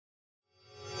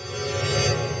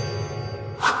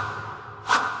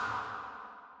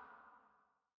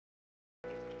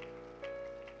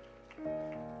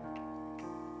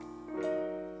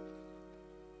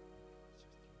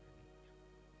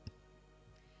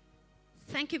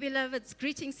Thank you, beloveds.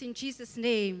 Greetings in Jesus'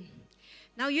 name.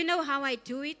 Now, you know how I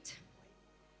do it,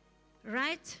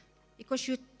 right? Because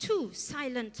you're too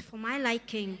silent for my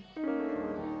liking.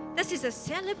 This is a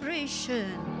celebration.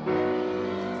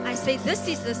 I say this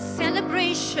is a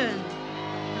celebration,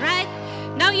 right?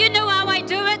 Now, you know how I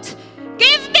do it.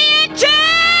 Give me a J!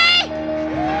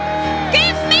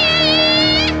 Give me a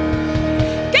E!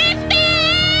 Give me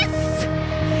a S!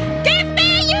 Give me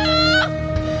a U!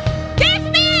 Give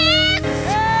me a S!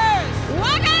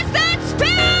 What does that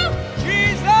spell?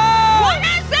 Jesus! What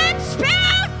does that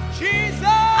spell? Jesus!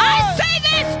 I say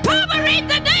there's power in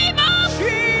the name of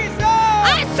Jesus!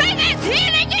 I say there's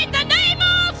healing in the name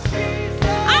of Jesus!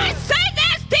 I say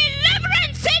there's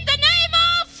deliverance in the name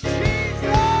of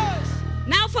Jesus!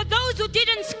 Now, for those who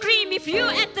didn't scream, if you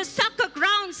at the soccer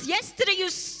grounds yesterday,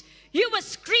 you were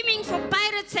screaming for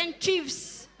Pirates and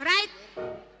Chiefs, right?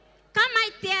 Come, I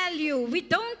tell you, we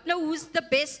don't know who's the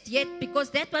best yet because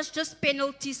that was just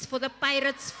penalties for the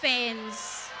Pirates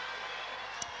fans.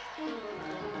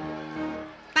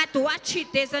 But watch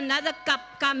it, there's another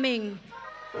cup coming,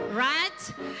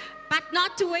 right? But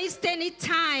not to waste any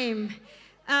time.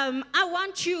 I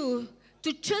want you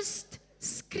to just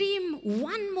scream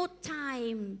one more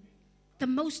time the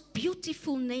most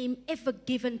beautiful name ever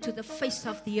given to the face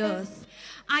of the earth.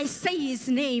 I say his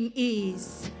name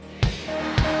is.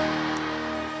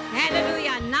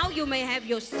 Hallelujah. Now you may have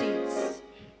your seats.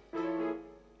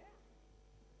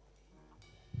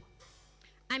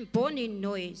 I'm born in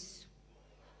noise.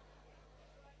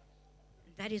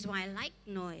 That is why I like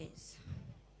noise.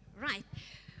 Right.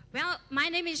 Well, my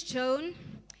name is Joan.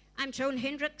 I'm Joan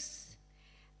Hendricks.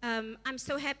 I'm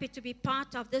so happy to be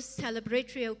part of this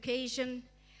celebratory occasion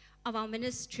of our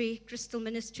ministry, Crystal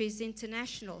Ministries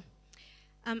International.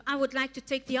 I would like to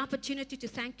take the opportunity to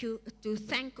thank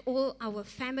all our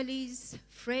families,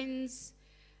 friends,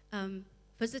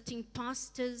 visiting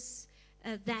pastors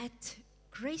that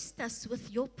graced us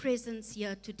with your presence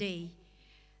here today.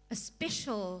 A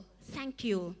special thank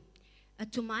you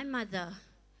to my mother.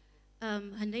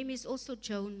 Her name is also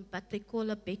Joan, but they call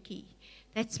her Becky.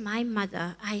 That's my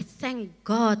mother. I thank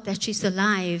God that she's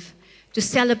alive to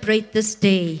celebrate this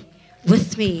day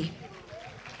with me.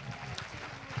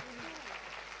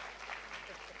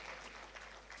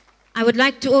 I would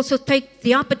like to also take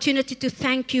the opportunity to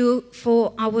thank you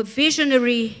for our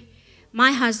visionary,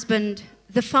 my husband,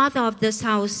 the father of this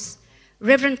house,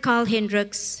 Reverend Carl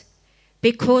Hendricks,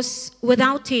 because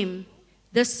without him,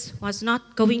 this was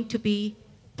not going to be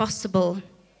possible.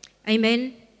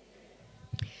 Amen.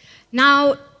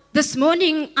 Now, this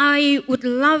morning, I would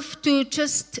love to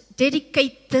just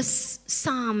dedicate this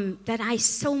psalm that I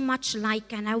so much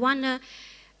like, and I want to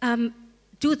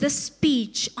do this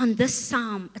speech on this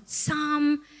psalm. It's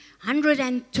Psalm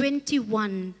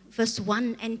 121, verse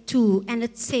 1 and 2, and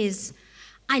it says,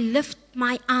 I lift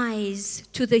my eyes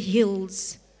to the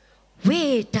hills.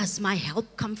 Where does my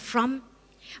help come from?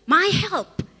 My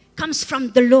help comes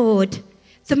from the Lord,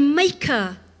 the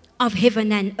maker of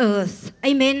heaven and earth.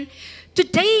 Amen.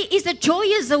 Today is a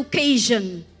joyous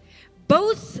occasion,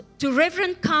 both to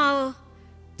Reverend Carl,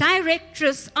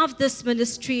 directress of this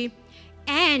ministry,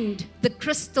 and the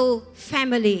Crystal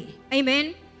family.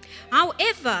 Amen.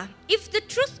 However, if the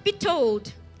truth be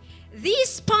told,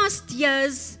 these past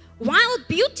years, while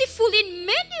beautiful in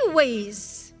many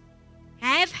ways,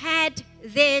 have had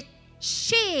their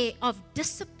share of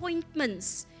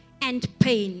disappointments and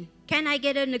pain. Can I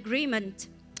get an agreement?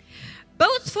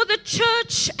 Both for the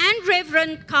church and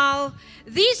Reverend Carl,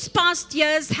 these past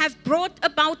years have brought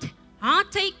about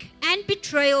heartache and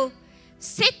betrayal,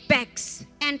 setbacks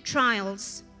and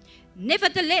trials.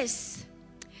 Nevertheless,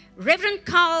 Reverend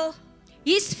Carl,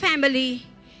 his family,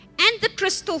 and the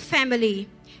Crystal family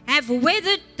have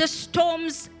weathered the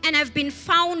storms and have been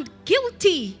found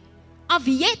guilty of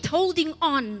yet holding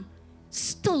on,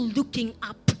 still looking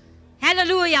up.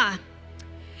 Hallelujah.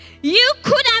 You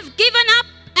could have given up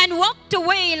and walked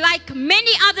away like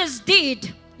many others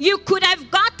did. You could have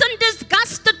gotten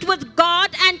disgusted with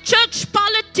God and church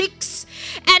politics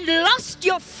and lost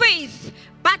your faith.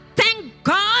 But thank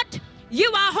God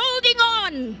you are holding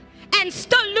on and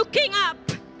still looking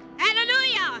up.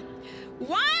 Hallelujah.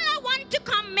 While I want to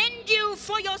commend you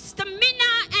for your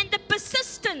stamina and the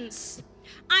persistence,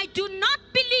 I do not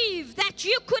believe that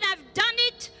you could have done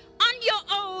it on your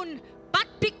own, but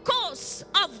because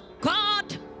of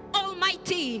God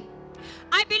Almighty.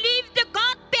 I believe the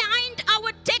God behind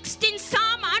our text in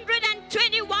Psalm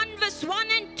 121 verse 1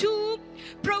 and 2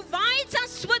 provides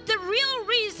us with the real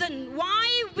reason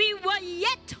why we were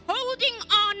yet holding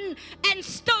on and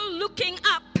still looking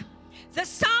up. The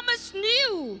psalmist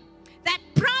knew that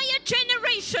prior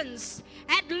generations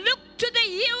had looked to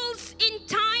the hills in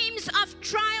times of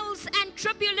trials and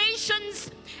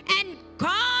tribulations, and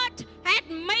God had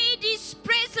made his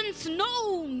presence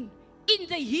known in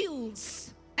the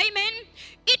hills. Amen.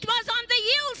 It was on the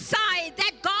hillside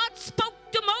that God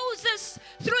spoke to Moses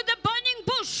through the burning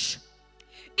bush.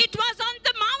 It was on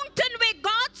the mountain where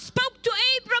God spoke to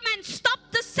Abram and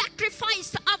stopped the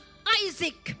sacrifice of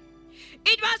Isaac.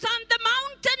 It was on the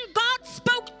mountain God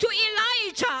spoke to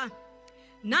Elijah.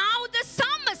 Now the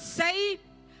psalmists say,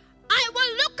 I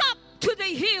will look up to the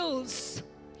hills.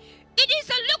 It is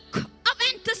a look of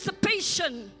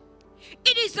anticipation.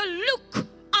 It is a look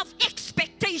of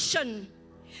expectation.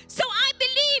 So I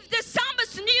believe the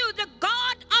psalmist knew the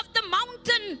God of the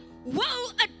mountain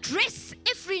will address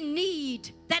every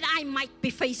need that I might be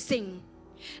facing.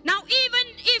 Now,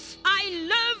 even if I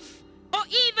live, or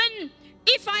even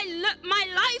if my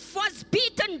life was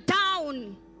beaten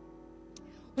down,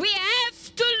 we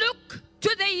have to look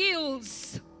to the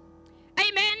hills.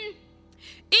 Amen.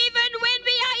 Even when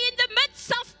we are in the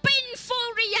midst of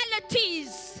painful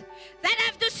realities that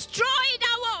have destroyed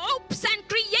our hopes and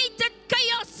created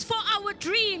chaos for our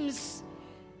dreams,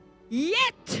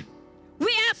 yet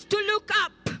we have to look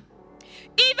up.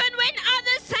 Even when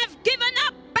others have given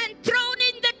up and thrown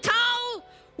in the towel,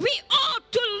 we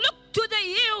ought to look to the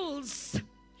hills,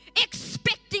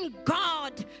 expecting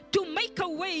God to make a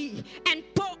way and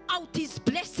pour out his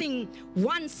blessing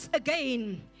once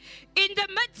again. In the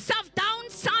midst of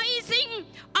downsizing,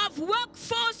 of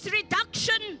workforce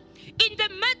reduction, in the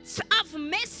midst of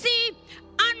messy,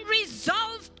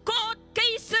 unresolved court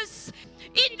cases,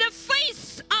 in the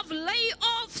face of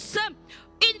layoffs,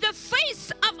 in the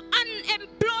face of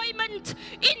unemployment,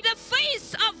 in the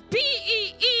face of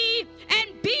BEE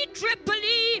and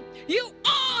BEEE, you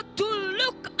ought to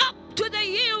look up to the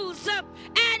hills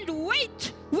and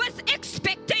wait with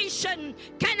expectation.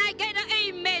 Can I get an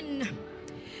amen?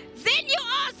 Then you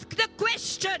ask the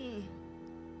question,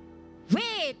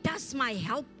 where does my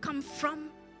help come from?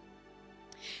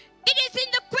 It is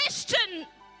in the question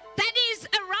that is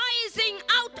arising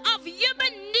out of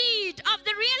human need, of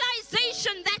the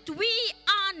realization that we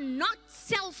are not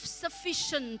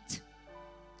self-sufficient.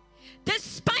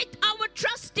 Despite our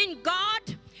trust in God,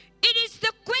 it is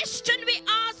the question we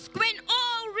ask when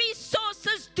all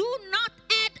resources do not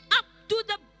add up to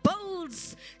the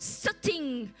bills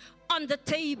sitting on the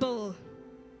table.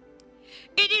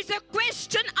 It is a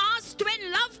question asked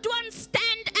when loved ones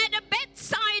stand at the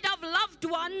bedside of loved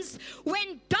ones,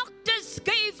 when doctors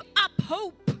gave up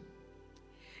hope.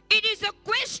 It is a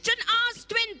question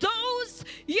asked when those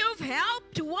you've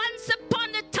helped once upon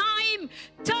a time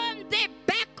turn their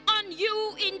back on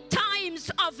you in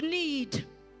times of need.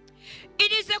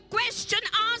 It is a question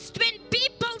asked when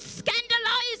people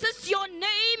scandalizes your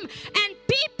name and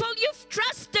people you've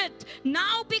trusted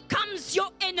now becomes your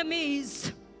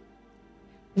enemies.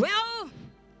 Well,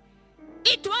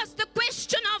 it was the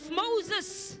question of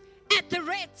Moses at the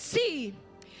Red Sea.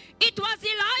 It was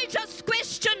Elijah's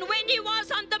question when he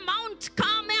was on the Mount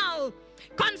Carmel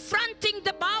confronting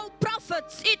the Baal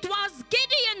prophets. It was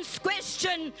Gideon's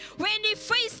question when he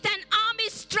faced an army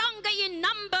stronger in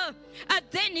number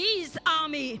than his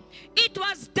army. It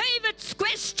was David's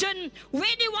question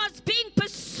when he was being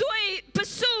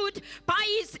pursued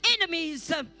by his enemies.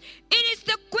 It is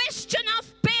the question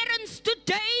of parents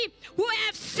today who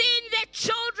have seen their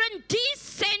children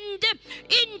descend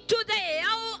into the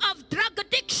hell of drug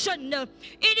addiction.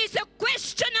 It is a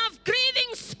question of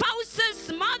grieving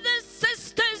spouses, mothers,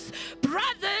 sisters,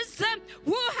 brothers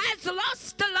who has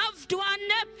lost a loved one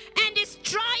and is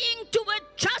trying to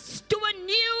adjust to a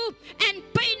new and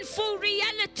painful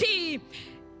reality.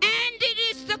 And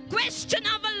it is the question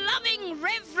of a loving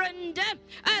reverend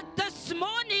this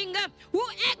morning who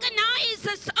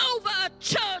agonizes over a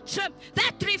church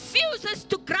that refuses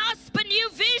to grasp a new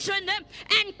vision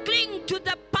and cling to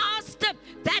the past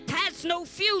that has no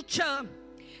future.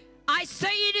 I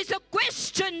say it is a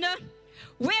question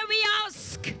where we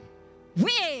ask,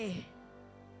 where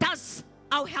does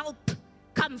our help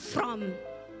come from?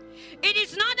 It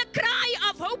is not a cry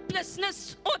of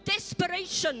hopelessness or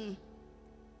desperation.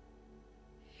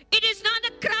 It is not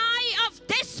a cry of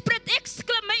desperate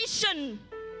exclamation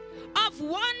of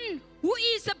one who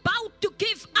is about to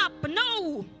give up.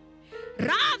 No.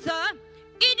 Rather,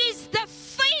 it is the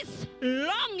faith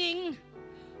longing,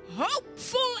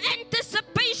 hopeful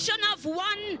anticipation of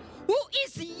one who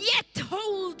is yet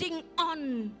holding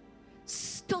on,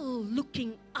 still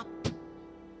looking up.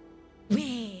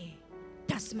 Where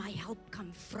does my help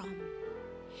come from?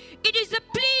 It is a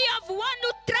plea of one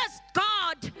who trusts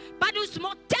God, but whose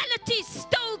mortality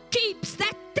still keeps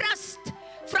that trust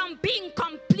from being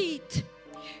complete.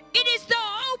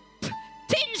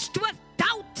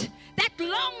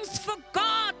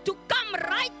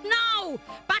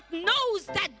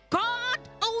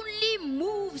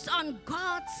 on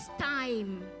God's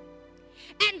time.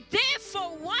 And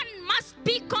therefore one must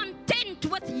be content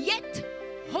with yet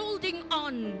holding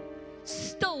on,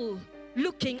 still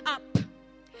looking up.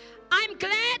 I'm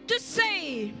glad to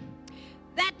say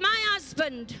that my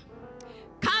husband,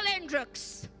 Joan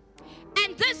Hendricks,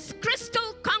 and this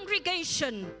crystal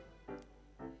congregation,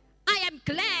 I am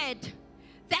glad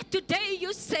that today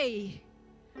you say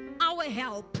our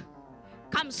help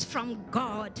comes from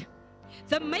God,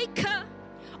 the maker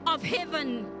of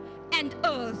heaven and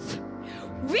earth.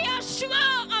 We are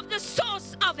sure of the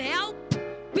source of help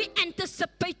we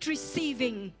anticipate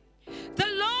receiving. The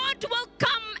Lord will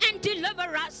come and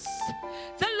deliver us.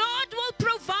 The Lord will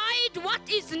provide what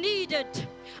is needed.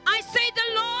 I say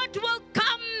the Lord will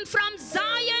come from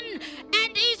Zion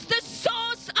and is the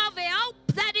source of help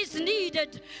that is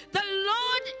needed. The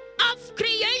Lord of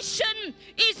creation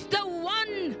is the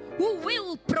one who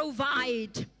will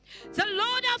provide. The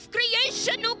Lord of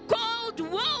creation who called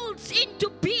worlds into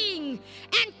being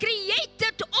and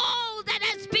created all that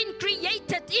has been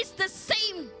created is the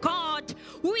same God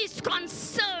who is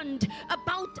concerned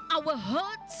about our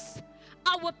hurts,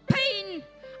 our pain,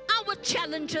 our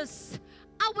challenges,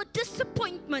 our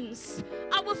disappointments,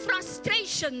 our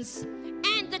frustrations,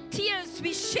 and the tears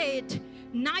we shed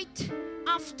night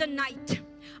after night.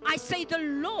 I say the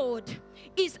Lord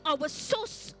is our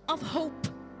source of hope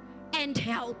and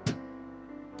help.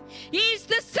 He is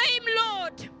the same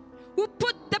Lord who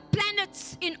put the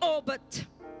planets in orbit.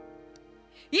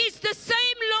 He is the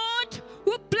same Lord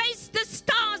who placed the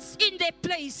stars in their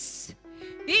place.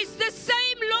 He is the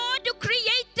same Lord who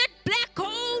created black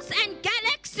holes and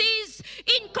galaxies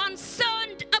in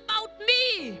concerned about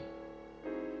me.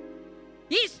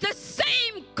 He is the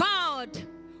same God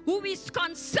who is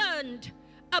concerned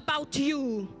about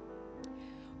you.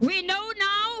 We know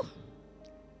now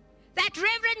that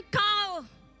Reverend Carl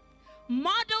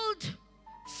modeled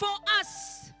for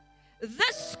us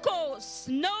this course,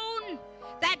 known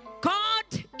that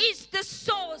God is the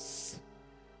source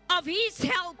of his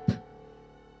help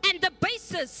and the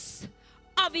basis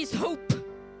of his hope.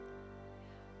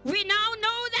 We now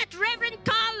know that Reverend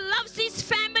Carl loves his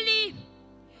family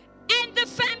and the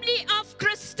family of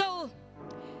Crystal,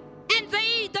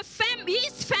 and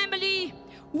his family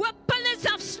were pillars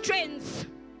of strength.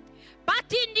 But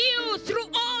he knew through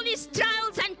all his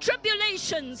trials and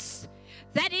tribulations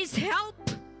that his help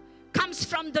comes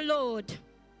from the Lord.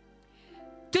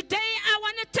 Today I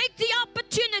want to take the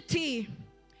opportunity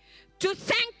to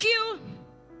thank you,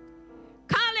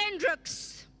 Joan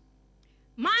Hendricks,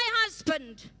 my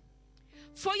husband,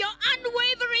 for your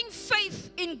unwavering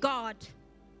faith in God.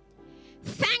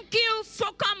 Thank you for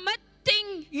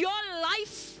committing your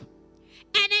life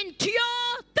and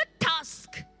endure the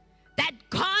task that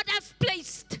God has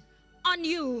placed on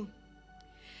you.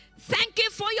 Thank you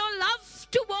for your love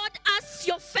toward us,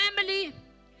 your family,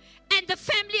 and the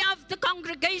family of the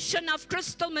congregation of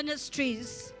Crystal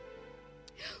Ministries.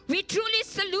 We truly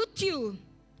salute you.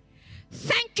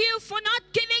 Thank you for not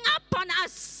giving up on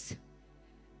us,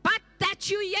 but that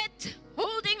you yet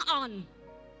holding on,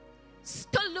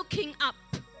 still looking up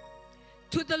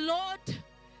to the Lord,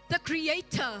 the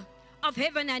creator of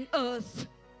heaven and earth.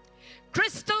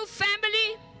 Crystal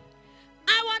family,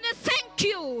 I want to thank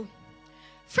you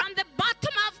from the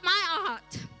bottom of my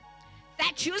heart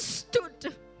that you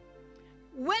stood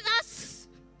with us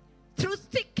through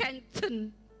thick and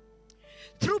thin,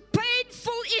 through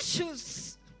painful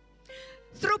issues,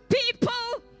 through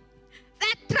people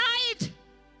that tried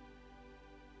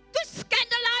to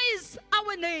scandalize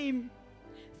our name.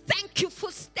 Thank you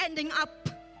for standing up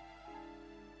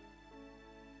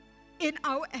in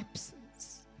our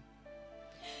absence.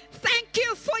 Thank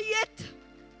you for yet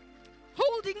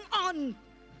holding on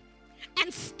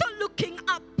and still looking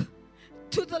up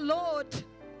to the Lord,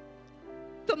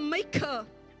 the maker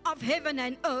of heaven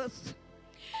and earth.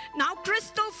 Now,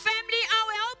 Crystal family,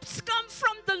 our helps come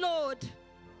from the Lord.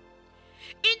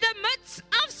 In the midst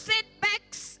of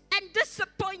setbacks and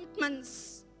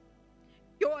disappointments,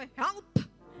 your help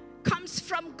comes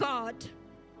from God.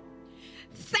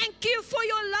 Thank you for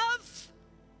your love.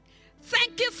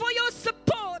 Thank you for your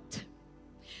support.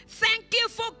 Thank you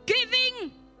for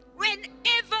giving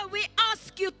whenever we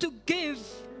ask you to give.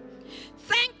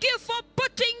 Thank you for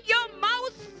putting your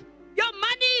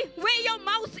money where your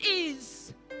mouth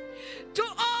is. To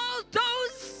all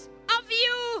those of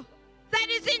you that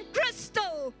is in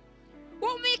Crystal,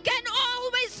 whom we can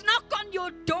always knock on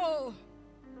your door,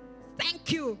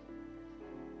 thank you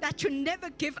that you never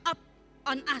give up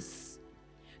on us.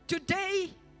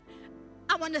 Today,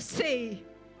 I want to say,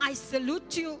 I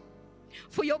salute you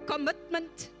for your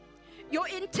commitment, your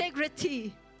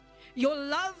integrity, your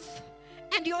love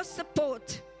and your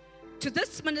support to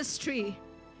this ministry,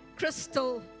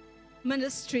 Crystal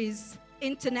Ministries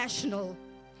International.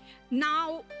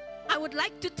 Now, I would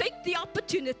like to take the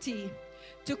opportunity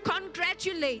to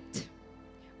congratulate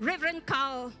Reverend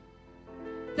Carl,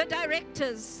 the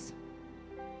directors,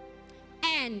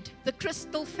 and the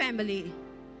Crystal family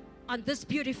on this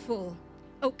beautiful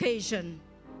occasion.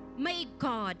 May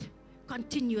God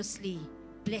continuously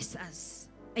bless us.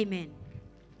 Amen.